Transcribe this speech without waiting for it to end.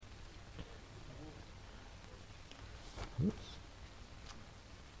Oops.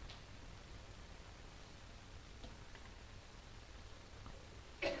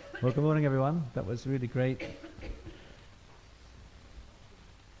 Well, good morning, everyone. That was really great.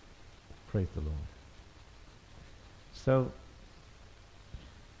 Praise the Lord. So,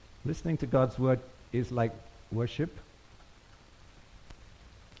 listening to God's word is like worship,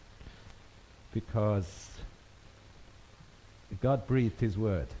 because God breathed his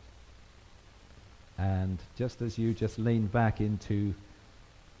word. And just as you just lean back into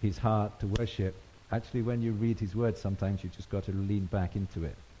his heart to worship, actually when you read his word, sometimes you just got to lean back into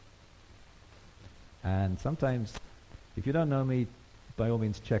it. And sometimes, if you don't know me, by all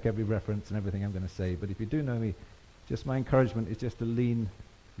means check every reference and everything I'm going to say. But if you do know me, just my encouragement is just to lean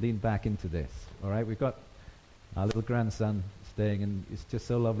back into this. All right? We've got our little grandson staying, and it's just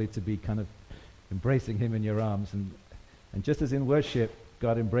so lovely to be kind of embracing him in your arms. And just as in worship,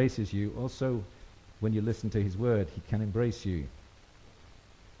 God embraces you, also when you listen to his word, he can embrace you.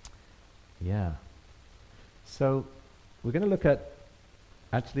 Yeah. So we're going to look at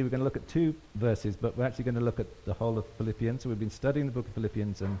two verses, but we're actually going to look at the whole of Philippians. So we've been studying the book of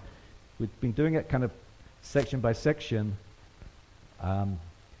Philippians, and we've been doing it kind of section by section.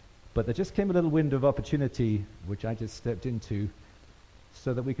 But there just came a little window of opportunity, which I just stepped into,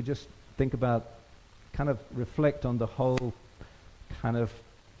 so that we could just think about, kind of reflect on the whole kind of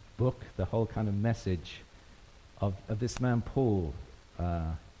book, the whole kind of message of this man Paul.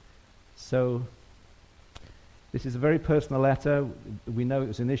 So this is a very personal letter. We know it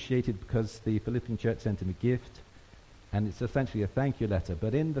was initiated because the Philippian church sent him a gift, and it's essentially a thank you letter.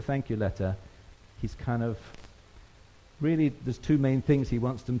 But in the thank you letter, he's kind of really, there's two main things he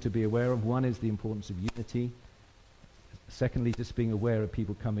wants them to be aware of. One is the importance of unity. Secondly, just being aware of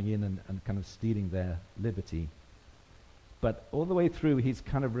people coming in and kind of stealing their liberty. But all the way through, he's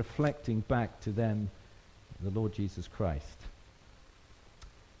kind of reflecting back to them, the Lord Jesus Christ.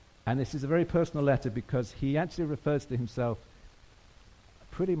 And this is a very personal letter because he actually refers to himself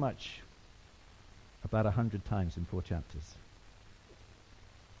pretty much about 100 times in 4 chapters.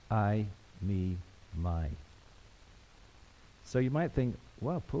 I, me, my. So you might think,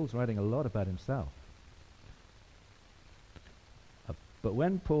 wow, Paul's writing a lot about himself. But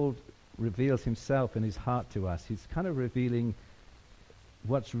when Paul reveals himself and his heart to us, he's kind of revealing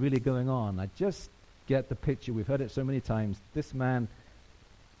what's really going on. I just get the picture. We've heard it so many times. This man,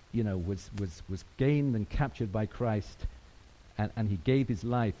 was gained and captured by Christ, and he gave his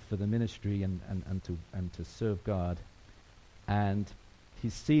life for the ministry and to serve God. And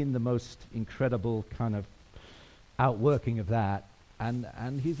he's seen the most incredible kind of outworking of that, and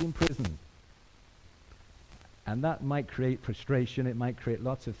he's in prison. And that might create frustration, it might create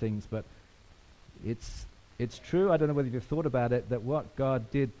lots of things, but it's true, I don't know whether you've thought about it, that what God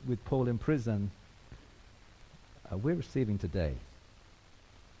did with Paul in prison, we're receiving today.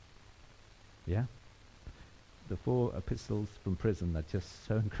 Yeah? The 4 epistles from prison are just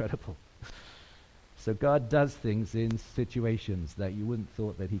so incredible. So God does things in situations that you wouldn't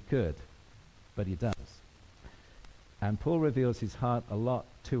thought that he could, but he does. And Paul reveals his heart a lot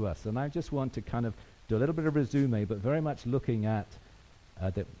to us. And I just want to kind of do a little bit of resume, but very much looking at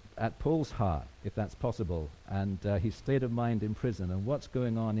Paul's heart, if that's possible, and his state of mind in prison and what's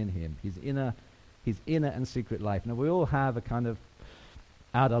going on in him, his inner and secret life. Now, we all have a kind of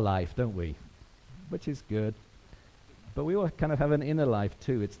outer life, don't we? Which is good. But we all kind of have an inner life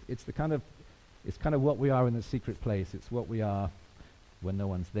too. It's kind of what we are in the secret place. It's what we are when no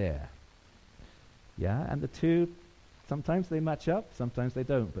one's there. Yeah, and the two, sometimes they match up, sometimes they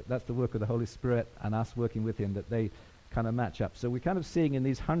don't. But that's the work of the Holy Spirit and us working with him, that they kind of match up. So we're kind of seeing in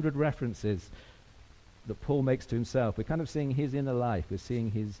these 100 references that Paul makes to himself, we're kind of seeing his inner life. We're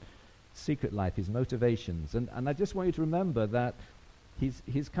seeing his secret life, his motivations. And I just want you to remember that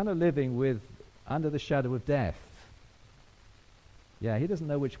he's kind of living under the shadow of death. Yeah, he doesn't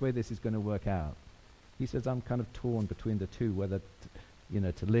know which way this is going to work out. He says, I'm kind of torn between the two, whether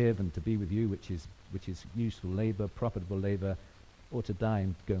to live and to be with you, which is useful labor, profitable labor, or to die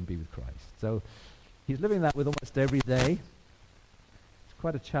and go and be with Christ. So he's living that with almost every day. It's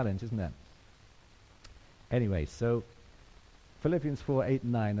quite a challenge, isn't it? Anyway, so Philippians 4, 8,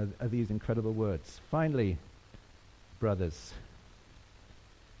 and 9 are these incredible words. Finally, brothers,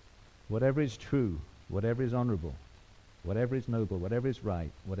 whatever is true, whatever is honorable, whatever is noble, whatever is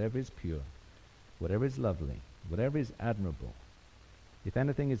right, whatever is pure, whatever is lovely, whatever is admirable, if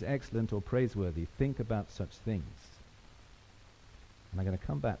anything is excellent or praiseworthy, think about such things. And I'm going to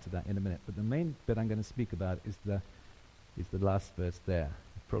come back to that in a minute. But the main bit I'm going to speak about is the last verse there.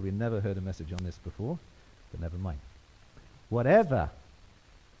 You've probably never heard a message on this before, but never mind. Whatever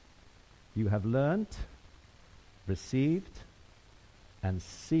you have learnt, received, and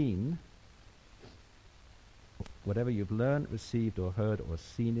seen. Whatever you've learned, received, or heard, or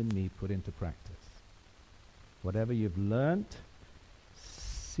seen in me, put into practice. Whatever you've learned,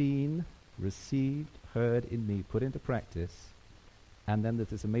 seen, received, heard in me, put into practice. And then there's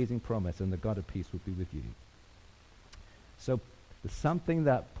this amazing promise, and the God of peace will be with you. So there's something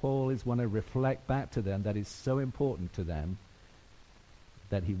that Paul is want to reflect back to them that is so important to them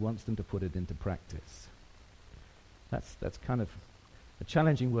that he wants them to put it into practice. That's kind of a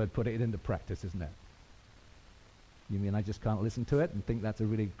challenging word, put it into practice, isn't it? You mean I just can't listen to it and think that's a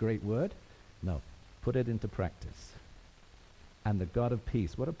really great word? No, put it into practice. And the God of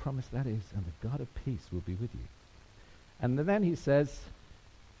peace, what a promise that is, and the God of peace will be with you. And then he says,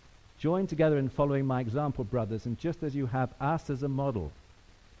 join together in following my example, brothers, and just as you have us as a model,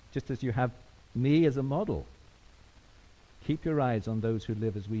 just as you have me as a model, keep your eyes on those who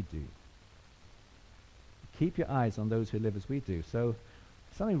live as we do. Keep your eyes on those who live as we do. So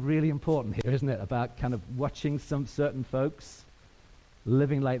something really important here, isn't it, about kind of watching some certain folks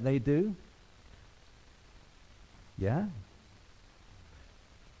living like they do? Yeah?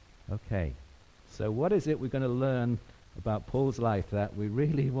 Okay. So what is it we're going to learn about Paul's life that we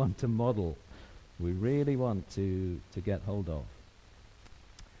really want to model, we really want to get hold of?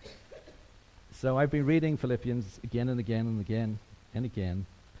 So I've been reading Philippians again and again and again and again,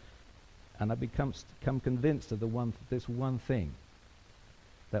 and I've become convinced of this one thing,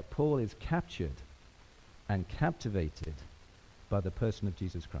 that Paul is captured and captivated by the person of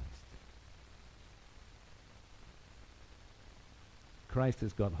Jesus Christ. Christ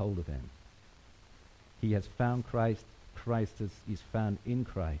has got hold of him. He has found Christ. Christ is found in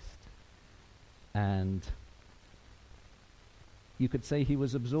Christ. And you could say he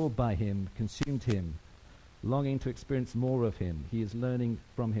was absorbed by him, consumed him, longing to experience more of him. He is learning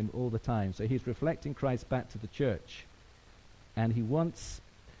from him all the time. So he's reflecting Christ back to the church. And he wants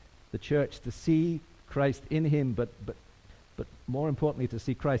the church to see Christ in him, but more importantly to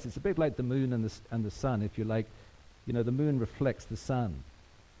see Christ. It's a bit like the moon and the sun, if you like. You know, the moon reflects the sun.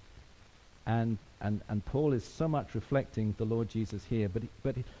 And Paul is so much reflecting the Lord Jesus here,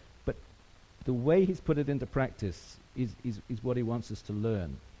 but the way he's put it into practice is what he wants us to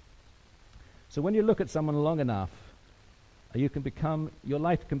learn. So when you look at someone long enough, your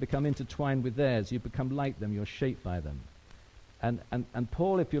life can become intertwined with theirs. You become like them. You're shaped by them. And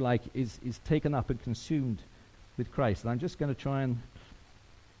Paul, if you like, is taken up and consumed with Christ. And I'm just going to try and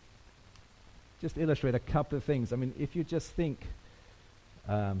just illustrate a couple of things. I mean, if you just think,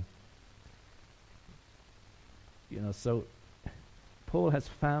 so Paul has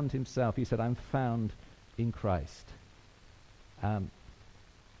found himself. He said, I'm found in Christ.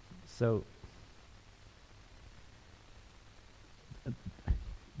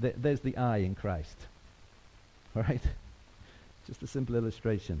 There's the I in Christ. All right? Just a simple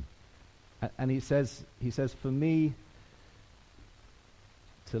illustration. And he says, for me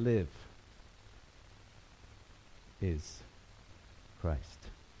to live is Christ.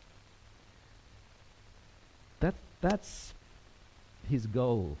 That's his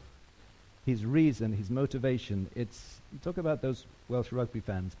goal, his reason, his motivation. You talk about those Welsh rugby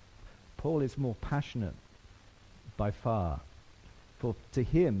fans. Paul is more passionate by far. To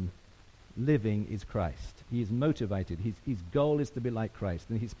him, living is Christ. He is motivated. His goal is to be like Christ.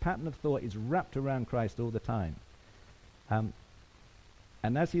 And his pattern of thought is wrapped around Christ all the time. And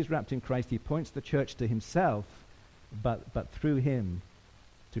as he's wrapped in Christ, he points the church to himself, but through him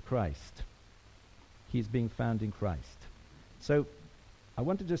to Christ. He's being found in Christ. So I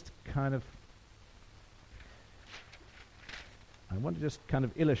want to just kind of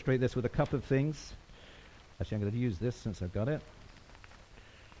illustrate this with a couple of things. Actually, I'm going to use this since I've got it.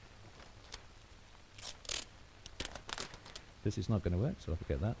 This is not going to work, so I'll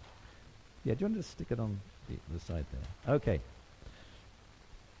forget that. Yeah, do you want to stick it on the side there? Okay.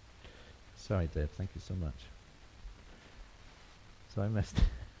 Sorry, Dave. Thank you so much. So I messed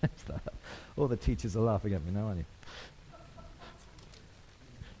that up. All the teachers are laughing at me now, aren't you?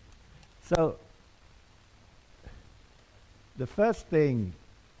 So the first thing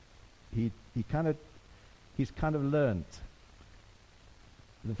he's kind of learnt.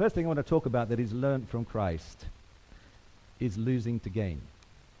 The first thing I want to talk about that he's learnt from Christ is losing to gain.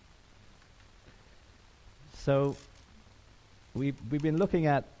 So we've been looking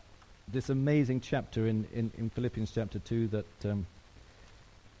at this amazing chapter in Philippians chapter 2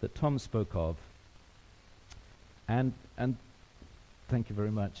 that Tom spoke of. And thank you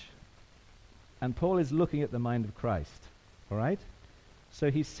very much. And Paul is looking at the mind of Christ. All right?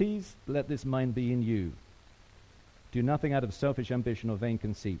 So he sees, let this mind be in you. Do nothing out of selfish ambition or vain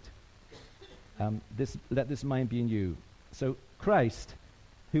conceit. Let this mind be in you. So Christ,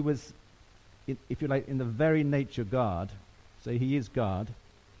 who was, if you like, in the very nature God, so he is God.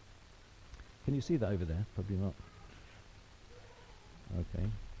 Can you see that over there? Probably not. Okay.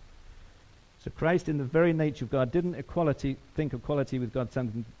 So Christ, in the very nature of God, didn't think equality with God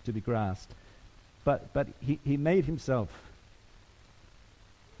something to be grasped, but he made himself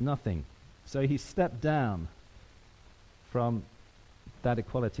nothing. So he stepped down from that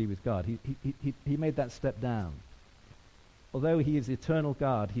equality with God. He made that step down. Although he is eternal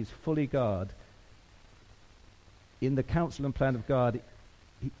God, he's fully God, in the counsel and plan of God,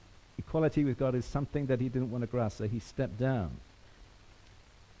 equality with God is something that he didn't want to grasp, so he stepped down.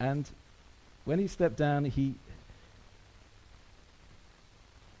 And when he stepped down, he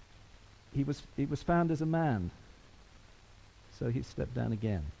was found as a man, so he stepped down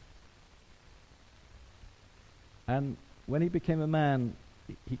again. And when he became a man,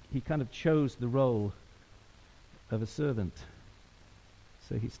 he kind of chose the role of a servant,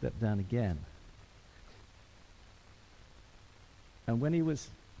 so he stepped down again. And when he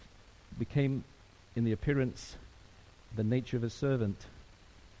became in the appearance, the nature of a servant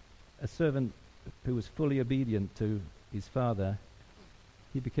who was fully obedient to his Father,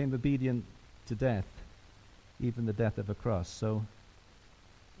 he became obedient to death, even the death of a cross. So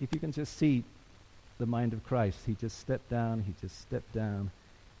if you can just see the mind of Christ, he just stepped down, he just stepped down,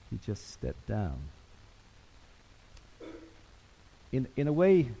 he just stepped down. In a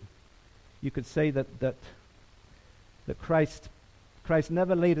way, you could say that Christ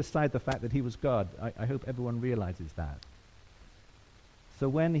never laid aside the fact that he was God. I hope everyone realizes that. So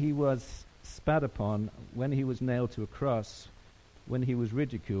when he was spat upon, when he was nailed to a cross, when he was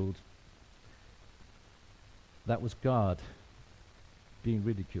ridiculed, that was God being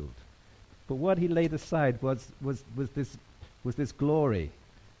ridiculed. But what he laid aside was this glory,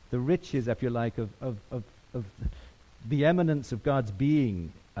 the riches, if you like, of the eminence of God's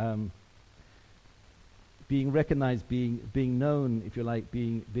being recognized, being known, if you like,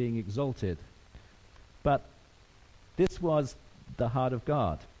 being exalted. But this was the heart of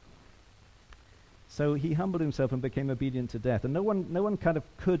God. So he humbled himself and became obedient to death. And no one kind of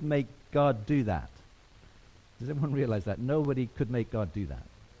could make God do that. Does everyone realize that? Nobody could make God do that.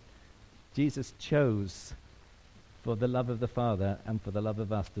 Jesus chose for the love of the Father and for the love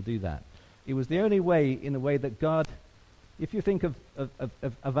of us to do that. It was the only way, in a way, that God, if you think of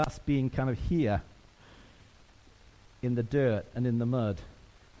us being kind of here in the dirt and in the mud,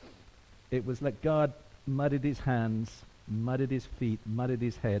 it was like God muddied his hands, muddied his feet, muddied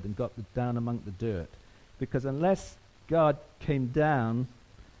his head, and got down among the dirt. Because unless God came down,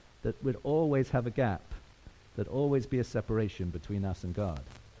 that would always have a gap. There'd always be a separation between us and God.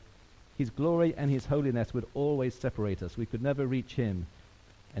 His glory and his holiness would always separate us. We could never reach him,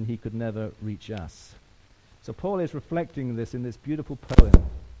 and he could never reach us. So Paul is reflecting this in this beautiful poem.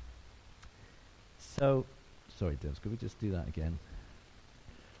 So, sorry, Devs, could we just do that again?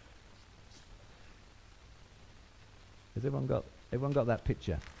 Has everyone got that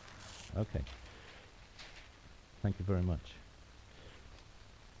picture? Okay. Thank you very much.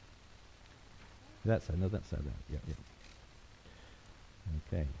 That's so. Yeah.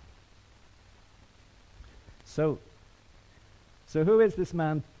 Okay. So who is this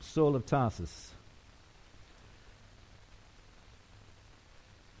man, Saul of Tarsus?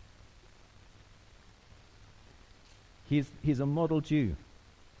 He's a model Jew.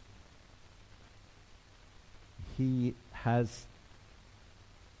 He has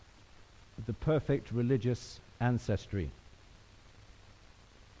the perfect religious ancestry.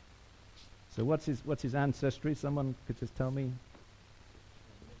 So what's his ancestry? Someone could just tell me.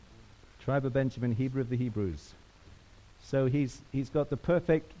 Tribe of Benjamin, Hebrew of the Hebrews. So he's got the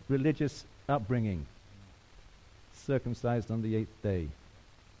perfect religious upbringing. Circumcised on the 8th day.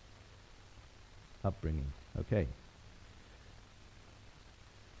 Upbringing. Okay.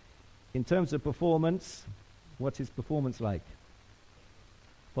 In terms of performance, what's his performance like?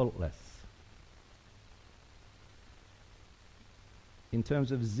 Faultless. In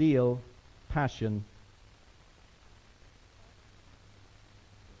terms of zeal, passion,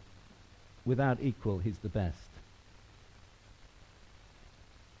 without equal, he's the best.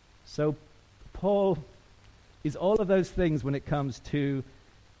 So Paul is all of those things when it comes to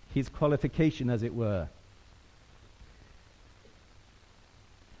his qualification, as it were.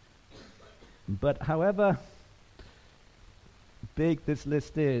 But however big this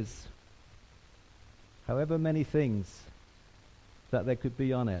list is, however many things that there could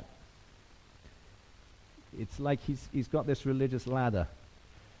be on it, it's like he's got this religious ladder,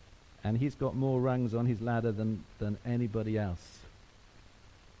 and he's got more rungs on his ladder than anybody else.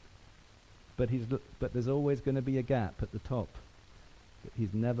 but there's always going to be a gap at the top.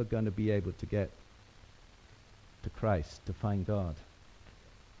 He's never going to be able to get to Christ, to find God.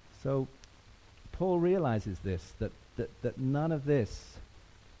 So Paul realizes this, that none of this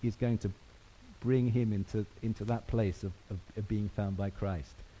is going to bring him into that place of being found by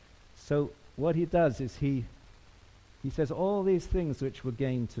Christ. So what he does is he says, all these things which were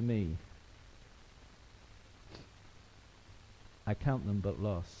gained to me, I count them but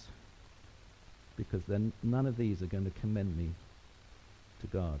loss, because then none of these are going to commend me to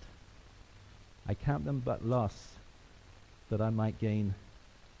God. I count them but loss, that I might gain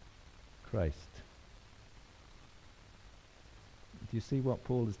Christ. Do you see what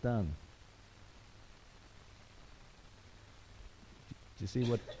Paul has done? Do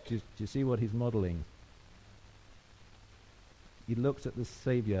you see what he's modeling? He looks at the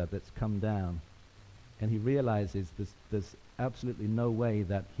Savior that's come down, and he realizes there's absolutely no way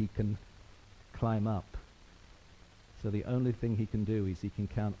that he can climb up. So the only thing he can do is he can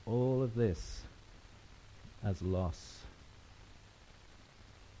count all of this as loss,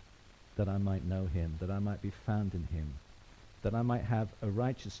 that I might know him, that I might be found in him, that I might have a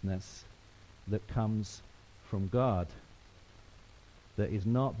righteousness that comes from God, that is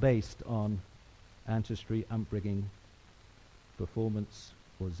not based on ancestry, upbringing, performance,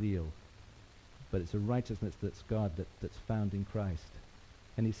 or zeal, but it's a righteousness that's God, that's found in Christ.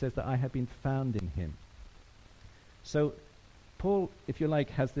 And he says that I have been found in him. So Paul, if you like,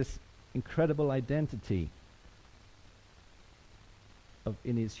 has this incredible identity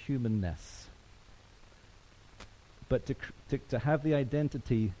in his humanness. But to have the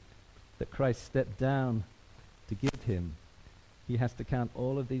identity that Christ stepped down to give him, he has to count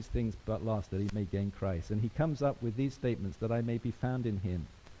all of these things but loss, that he may gain Christ. And he comes up with these statements, that I may be found in him,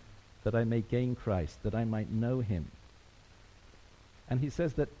 that I may gain Christ, that I might know him. And he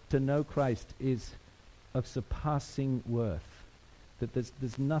says that to know Christ is of surpassing worth, that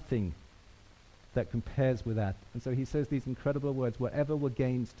there's nothing that compares with that. And so he says these incredible words, whatever were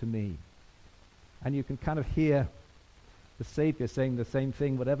gains to me. And you can kind of hear the Savior saying the same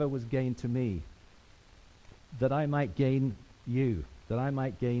thing, whatever was gained to me, that I might gain you, that I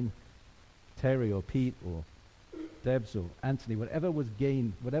might gain Terry or Pete or Debs or Anthony, whatever was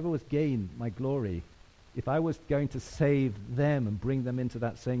gained, my glory. If I was going to save them and bring them into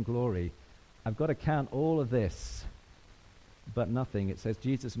that same glory, I've got to count all of this, but nothing. It says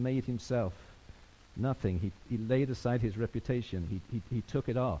Jesus made himself nothing. He laid aside his reputation. He took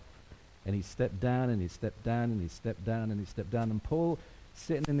it off, and he stepped down, and he stepped down, and he stepped down, and he stepped down. And Paul,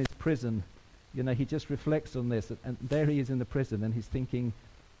 sitting in his prison, he just reflects on this, and there he is in the prison, and he's thinking,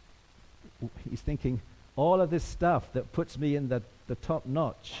 all of this stuff that puts me in the top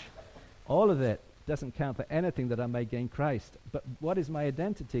notch, all of it doesn't count for anything that I may gain Christ. But what is my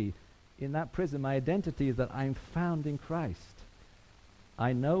identity in that prison? My identity is that I'm found in Christ.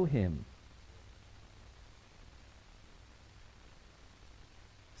 I know him.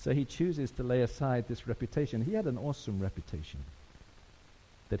 So he chooses to lay aside this reputation. He had an awesome reputation,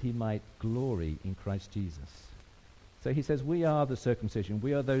 that he might glory in Christ Jesus. So he says, we are the circumcision.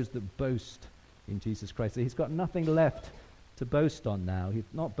 We are those that boast in Jesus Christ. So he's got nothing left to boast on now. He's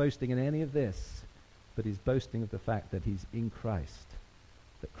not boasting in any of this, but he's boasting of the fact that he's in Christ,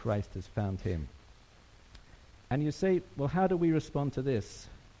 that Christ has found him. And you say, well, how do we respond to this?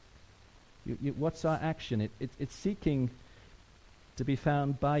 What's our action? It's seeking to be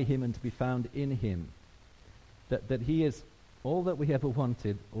found by him and to be found in him, that he is all that we ever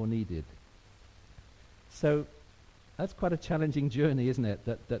wanted or needed. So that's quite a challenging journey, isn't it?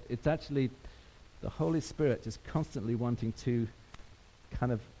 That it's actually the Holy Spirit just constantly wanting to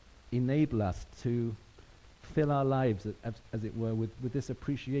kind of enable us to fill our lives, as it were, with this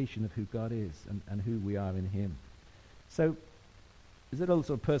appreciation of who God is and who we are in him. So there's a little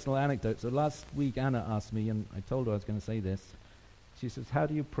sort of personal anecdote. So last week Anna asked me, and I told her I was going to say this. She says, how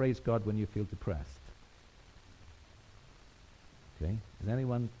do you praise God when you feel depressed? Okay. Has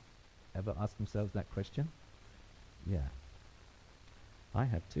anyone ever asked themselves that question? Yeah. I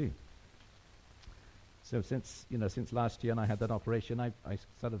have too. So since last year and I had that operation, I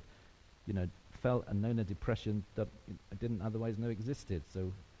sort of, felt and known a depression that I didn't otherwise know existed.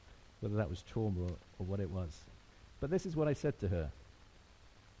 So whether that was trauma or what it was. But this is what I said to her.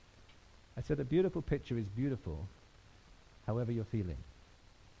 I said, a beautiful picture is beautiful however you're feeling.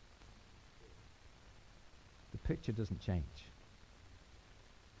 The picture doesn't change.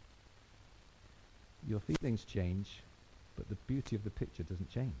 Your feelings change, but the beauty of the picture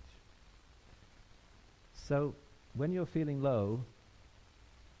doesn't change. So when you're feeling low,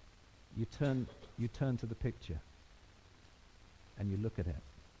 you turn to the picture and you look at it.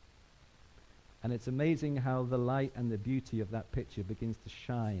 And it's amazing how the light and the beauty of that picture begins to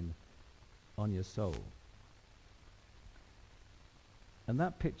shine on your soul. And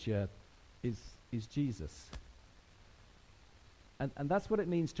that picture is Jesus. And that's what it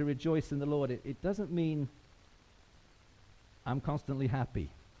means to rejoice in the Lord. It doesn't mean I'm constantly happy.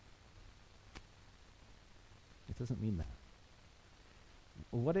 It doesn't mean that.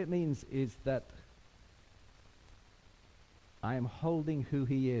 What it means is that I am holding who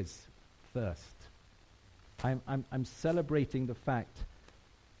he is first. I'm celebrating the fact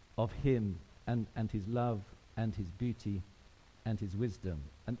of him and his love and his beauty and his wisdom.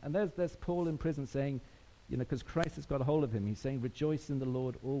 And there's Paul in prison saying, because Christ has got a hold of him, he's saying, rejoice in the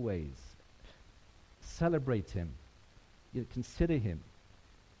Lord always. Celebrate him. Consider him.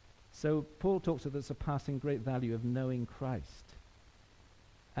 So Paul talks of the surpassing great value of knowing Christ.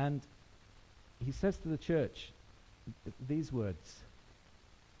 And he says to the church these words: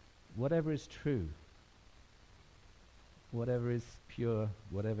 whatever is true, whatever is pure,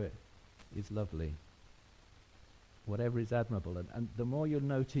 whatever is lovely, whatever is admirable. And the more you'll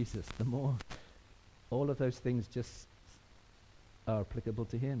know Jesus, the more all of those things just are applicable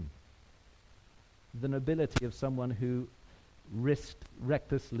to him. The nobility of someone who risked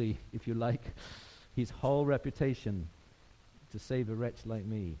recklessly, if you like, his whole reputation to save a wretch like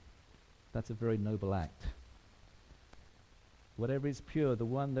me. That's a very noble act. Whatever is pure, the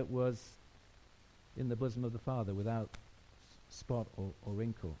one that was in the bosom of the Father without spot or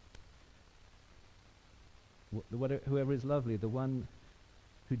wrinkle. Whoever is lovely, the one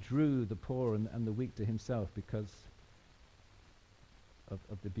who drew the poor and the weak to himself because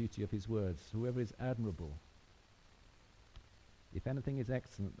of the beauty of his words. Whoever is admirable. If anything is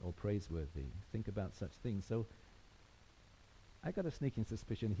excellent or praiseworthy, think about such things. So I got a sneaking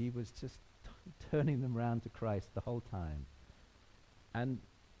suspicion he was just turning them round to Christ the whole time and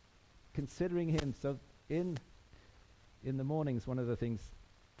considering him. So in the mornings, one of the things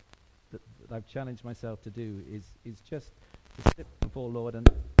that I've challenged myself to do is just to sit before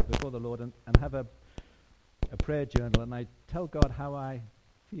the Lord and have a prayer journal, and I tell God how I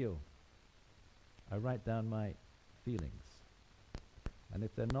feel. I write down my feelings. And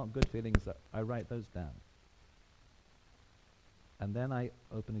if they're not good feelings, I write those down. And then I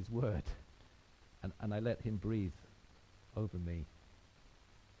open his word and I let him breathe over me.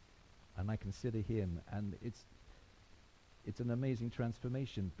 And I consider him, and it's an amazing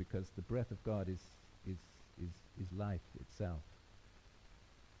transformation, because the breath of God is life itself.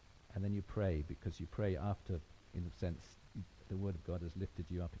 And then you pray, because you pray after, in a sense, the word of God has lifted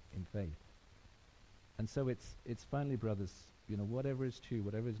you up in faith. And so it's finally, brothers, whatever is true,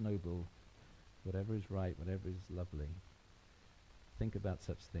 whatever is noble, whatever is right, whatever is lovely, think about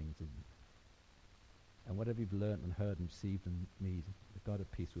such things, and whatever you've learnt and heard and received in me, the God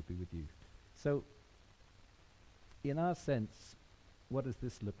of peace will be with you. So, in our sense, what does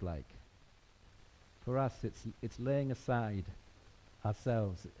this look like? For us, it's laying aside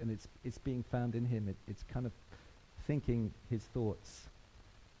ourselves, and it's being found in him. It's kind of thinking his thoughts.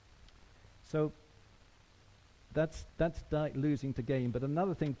 So that's losing to gain. But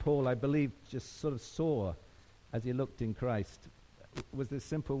another thing Paul, I believe, just sort of saw as he looked in Christ was this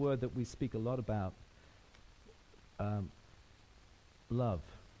simple word that we speak a lot about, love.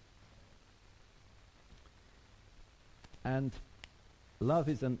 And love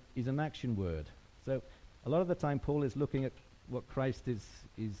is an action word. So a lot of the time Paul is looking at what Christ is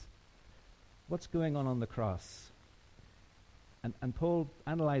what's going on the cross. And Paul,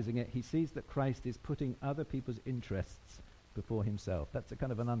 analyzing it, he sees that Christ is putting other people's interests before himself. That's a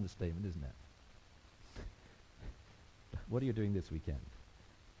kind of an understatement, isn't it? What are you doing this weekend?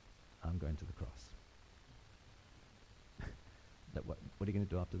 I'm going to the cross. What are you going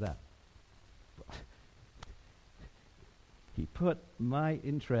to do after that? He put my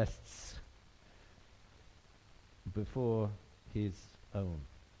interests before his own.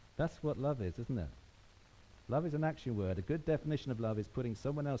 That's what love is, isn't it? Love is an action word. A good definition of love is putting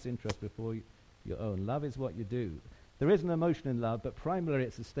someone else's interest before your own. Love is what you do. There is an emotion in love, but primarily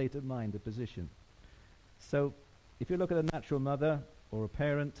it's a state of mind, a position. So if you look at a natural mother or a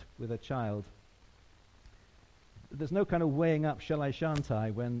parent with a child, there's no kind of weighing up, shall I, shan't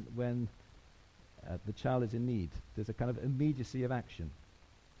I, when the child is in need. There's a kind of immediacy of action.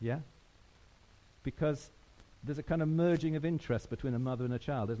 Yeah? Because there's a kind of merging of interest between a mother and a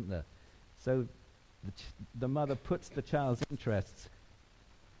child, isn't there? So the mother puts the child's interests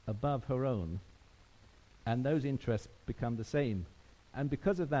above her own, and those interests become the same. And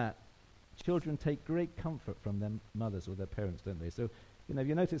because of that, children take great comfort from their mothers or their parents, don't they? So, if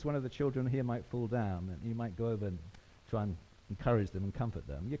you notice one of the children here might fall down, and you might go over and try and, encourage them and comfort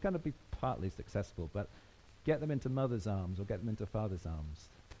them. You're going to be partly successful, but get them into mother's arms or get them into father's arms.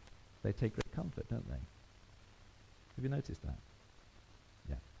 They take great comfort, don't they? Have you noticed that?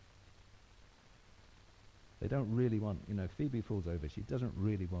 Yeah. They don't really want, Phoebe falls over. She doesn't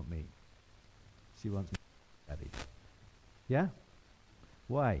really want me. She wants me, Daddy. Yeah?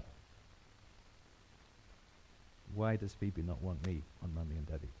 Why? Why does Phoebe not want me on Mummy and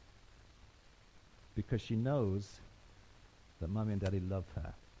Daddy? Because she knows that Mummy and Daddy love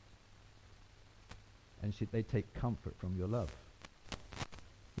her. And they take comfort from your love.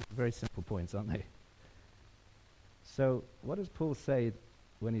 Very simple points, aren't they? So what does Paul say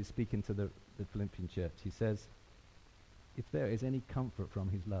when he's speaking to the Philippian church? He says, if there is any comfort from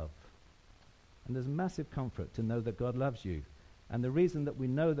his love, and there's massive comfort to know that God loves you. And the reason that we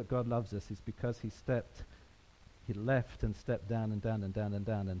know that God loves us is because he left and stepped down and down and down and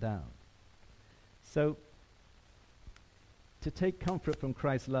down and down. So to take comfort from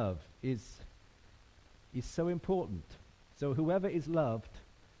Christ's love is so important. So whoever is loved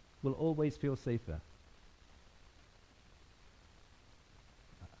will always feel safer.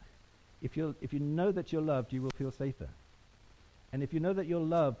 If you know that you're loved, you will feel safer. And if you know that you're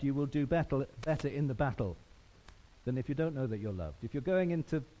loved, you will do better in the battle than if you don't know that you're loved. If you're going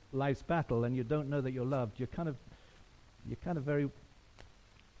into life's battle and you don't know that you're loved, you're kind of very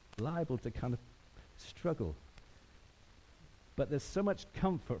liable to kind of struggle. But there's so much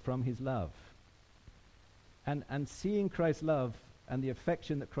comfort from his love. And seeing Christ's love and the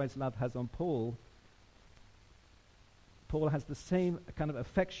affection that Christ's love has on Paul has the same kind of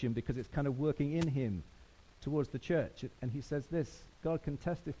affection because it's kind of working in him towards the church. And he says this, God can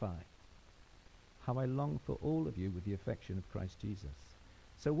testify how I long for all of you with the affection of Christ Jesus.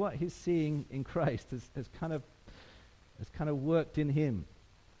 So what he's seeing in Christ has kind of worked in him,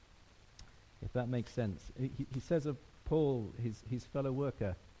 if that makes sense. He says of Paul, his fellow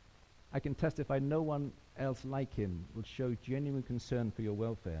worker, I can testify no one else like him will show genuine concern for your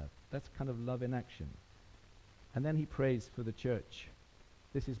welfare. That's kind of love in action. And then he prays for the church.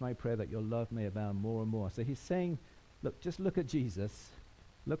 This is my prayer, that your love may abound more and more. So he's saying, look, just look at Jesus.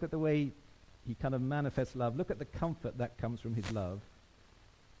 Look at the way he kind of manifests love. Look at the comfort that comes from his love.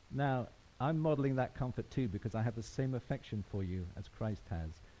 Now, I'm modeling that comfort too because I have the same affection for you as Christ has.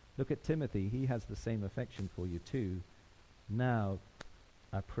 Look at Timothy. He has the same affection for you too. Now,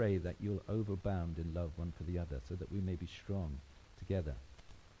 I pray that you'll overbound in love one for the other so that we may be strong together.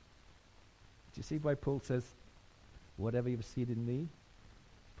 Do you see why Paul says, whatever you've seen in me,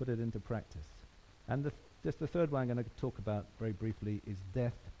 put it into practice? And just the third one I'm going to talk about very briefly is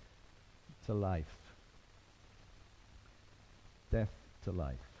death to life. Death to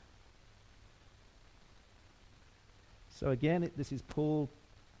life. So again, this is Paul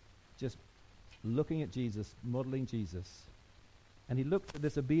just looking at Jesus, modeling Jesus. And he looked at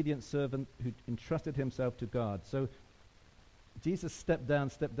this obedient servant who entrusted himself to God. So Jesus stepped down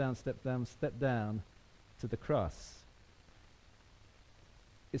to the cross.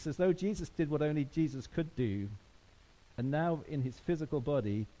 It's as though Jesus did what only Jesus could do, and now in his physical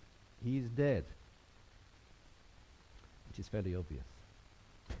body, he is dead, which is fairly obvious.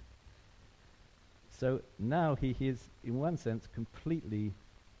 So now he is, in one sense, completely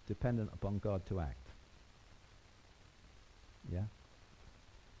dependent upon God to act. Yeah?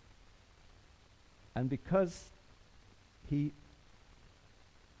 And because he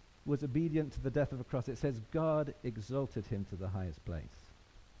was obedient to the death of a cross, it says God exalted him to the highest place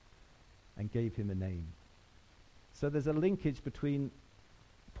and gave him a name. So there's a linkage between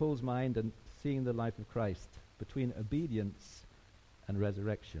Paul's mind and seeing the life of Christ, between obedience and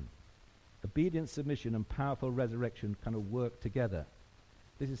resurrection. Obedience, submission, and powerful resurrection kind of work together.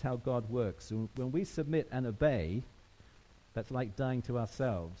 This is how God works. So when we submit and obey, that's like dying to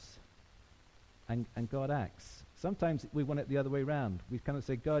ourselves, and God acts. Sometimes we want it the other way around. We kind of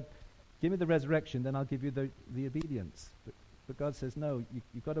say, God, give me the resurrection, then I'll give you the obedience. But God says, no,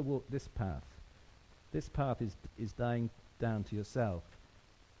 you've got to walk this path. This path is dying down to yourself.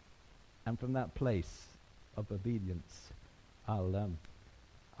 And from that place of obedience, I'll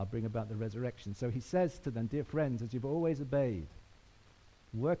bring about the resurrection. So he says to them, dear friends, as you've always obeyed,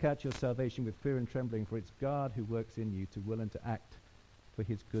 work out your salvation with fear and trembling, for it's God who works in you to will and to act for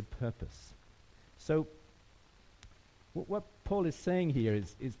his good purpose. So what Paul is saying here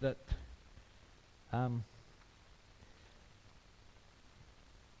is that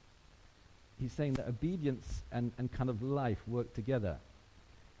he's saying that obedience and kind of life work together.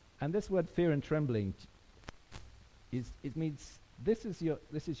 And this word fear and trembling it means this is your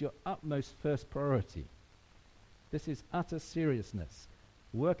utmost first priority. This is utter seriousness.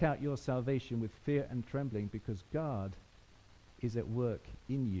 Work out your salvation with fear and trembling because God is at work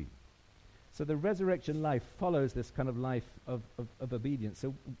in you. So the resurrection life follows this kind of life of obedience.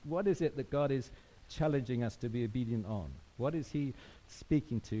 So what is it that God is challenging us to be obedient on? What is he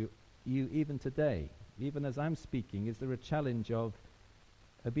speaking to you even today? Even as I'm speaking, is there a challenge of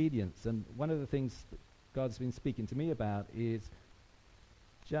obedience? And one of the things that God's been speaking to me about is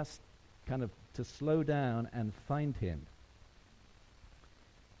just kind of to slow down and find him.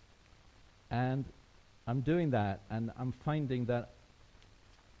 And I'm doing that, and I'm finding that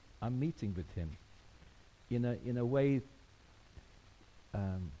I'm meeting with him in a way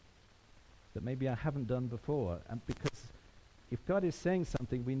that maybe I haven't done before. And because if God is saying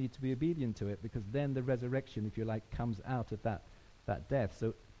something, we need to be obedient to it, because then the resurrection, if you like, comes out of that death.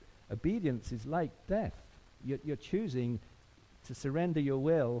 So obedience is like death. You're choosing to surrender your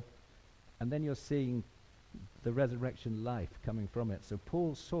will, and then you're seeing the resurrection life coming from it. So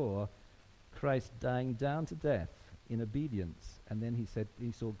Paul saw Christ dying down to death in obedience, and then he said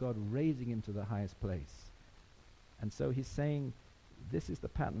he saw God raising him to the highest place. And so he's saying, this is the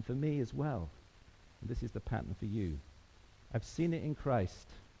pattern for me as well, and this is the pattern for you. I've seen it in Christ,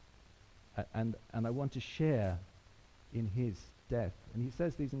 and I want to share in his death. And he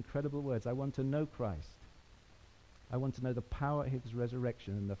says these incredible words: I want to know Christ. I want to know the power of his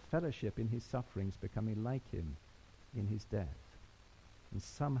resurrection and the fellowship in his sufferings, becoming like him in his death, and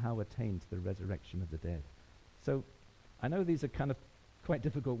somehow attain to the resurrection of the dead. So I know these are kind of quite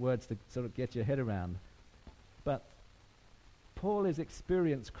difficult words to sort of get your head around, but Paul has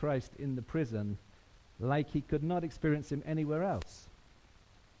experienced Christ in the prison like he could not experience him anywhere else.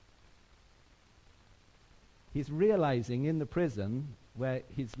 He's realizing in the prison, where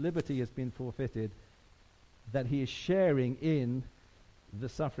his liberty has been forfeited, that he is sharing in the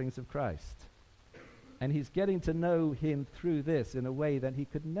sufferings of Christ. And he's getting to know him through this in a way that he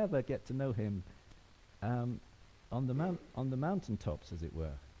could never get to know him on the mountaintops, as it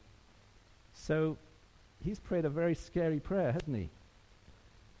were. So he's prayed a very scary prayer, hasn't he?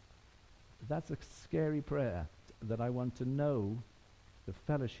 That's a scary prayer, that I want to know the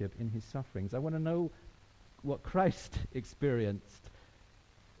fellowship in his sufferings. I want to know what Christ experienced,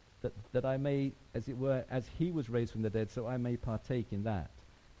 that I may, as it were, as he was raised from the dead, so I may partake in that.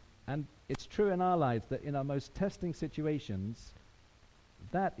 And it's true in our lives that in our most testing situations,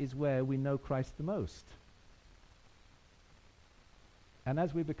 that is where we know Christ the most. And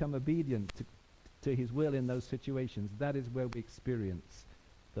as we become obedient to his will in those situations, that is where we experience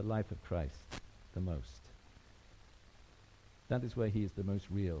the life of Christ the most. That is where he is the most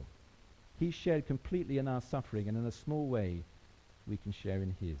real. He shared completely in our suffering, and in a small way, we can share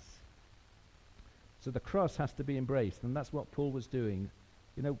in his. So the cross has to be embraced, and that's what Paul was doing.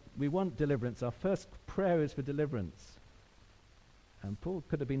 You know, we want deliverance. Our first prayer is for deliverance. And Paul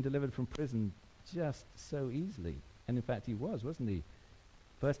could have been delivered from prison just so easily. And in fact, he was, wasn't he?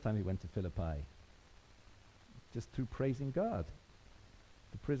 First time he went to Philippi, just through praising God.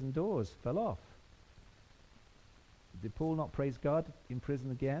 The prison doors fell off. Did Paul not praise God in prison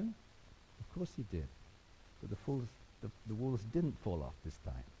again? Of course he did. But the walls didn't fall off this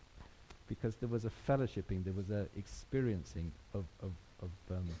time, because there was a fellowshipping, there was a experiencing of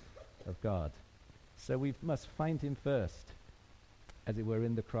God. So we must find him first, as it were,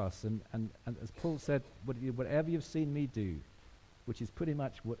 in the cross. And as Paul said, whatever you've seen me do, which is pretty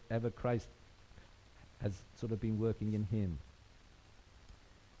much whatever Christ has sort of been working in him.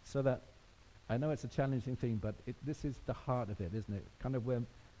 So that, I know it's a challenging thing, but this is the heart of it, isn't it? Kind of where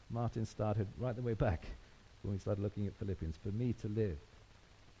Martin started right the way back when we started looking at Philippians. For me to live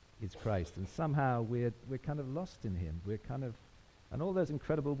is Christ. And somehow we're kind of lost in him. We're kind of, and all those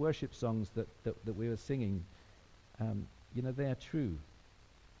incredible worship songs that we were singing, they are true.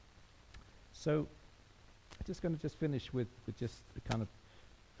 So I'm just going to finish with just a kind of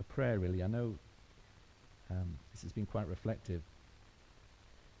a prayer, really. I know this has been quite reflective.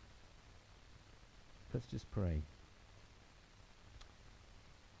 Let's just pray.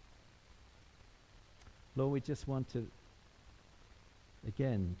 Lord, we just want to,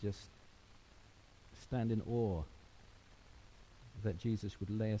 again, just stand in awe that Jesus would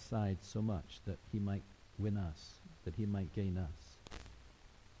lay aside so much that he might win us, that he might gain us,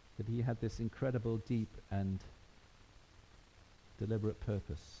 that he had this incredible, deep, and deliberate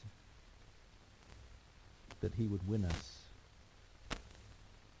purpose, that he would win us,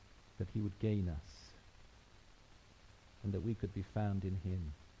 that he would gain us, and that we could be found in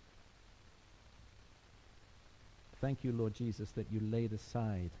him. Thank you, Lord Jesus, that you laid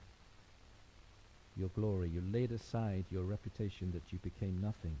aside your glory. You laid aside your reputation, that you became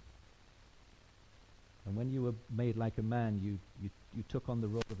nothing. And when you were made like a man, you took on the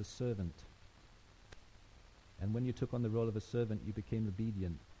role of a servant. And when you took on the role of a servant, you became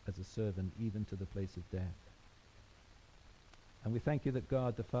obedient as a servant, even to the place of death. And we thank you that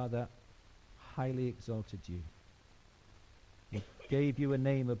God the Father highly exalted you. He gave you a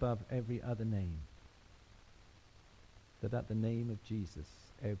name above every other name, that at the name of Jesus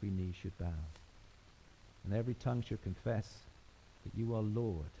every knee should bow, and every tongue should confess that you are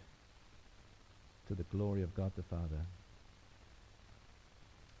Lord, to the glory of God the Father.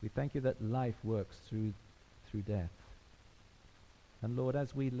 We thank you that life works through death. And Lord,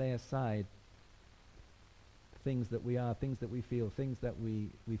 as we lay aside things that we are, things that we feel, things that we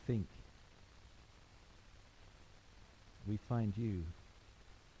think, we find you.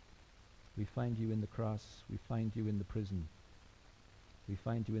 We find you in the cross. We find you in the prison. We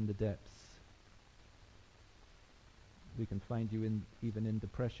find you in the depths. We can find you even in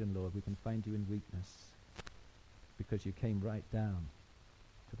depression, Lord. We can find you in weakness, because you came right down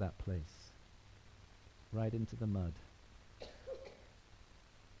to that place, right into the mud.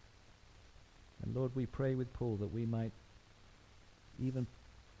 And Lord, we pray with Paul that we might even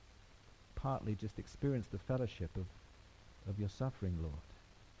partly just experience the fellowship of your suffering, Lord,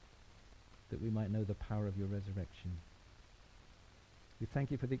 that we might know the power of your resurrection. We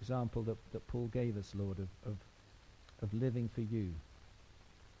thank you for the example that Paul gave us, Lord, of living for you,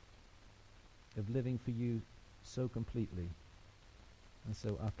 of living for you so completely and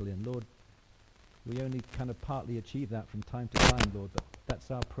so utterly. And Lord, we only kind of partly achieve that from time to time, Lord, but that's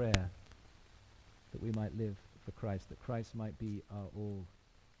our prayer, that we might live for Christ, that Christ might be our all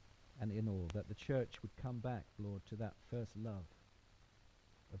and in all, that the church would come back, Lord, to that first love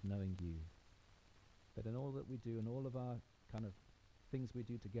of knowing you, that in all that we do and all of our kind of things we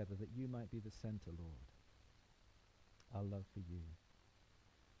do together, that you might be the center, Lord, our love for you.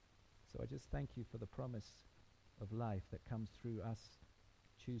 So I just thank you for the promise of life that comes through us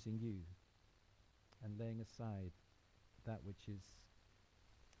choosing you and laying aside that which is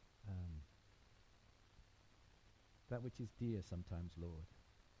dear sometimes, Lord,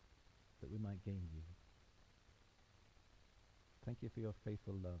 that we might gain you. Thank you for your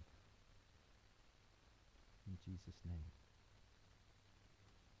faithful love. In Jesus' name.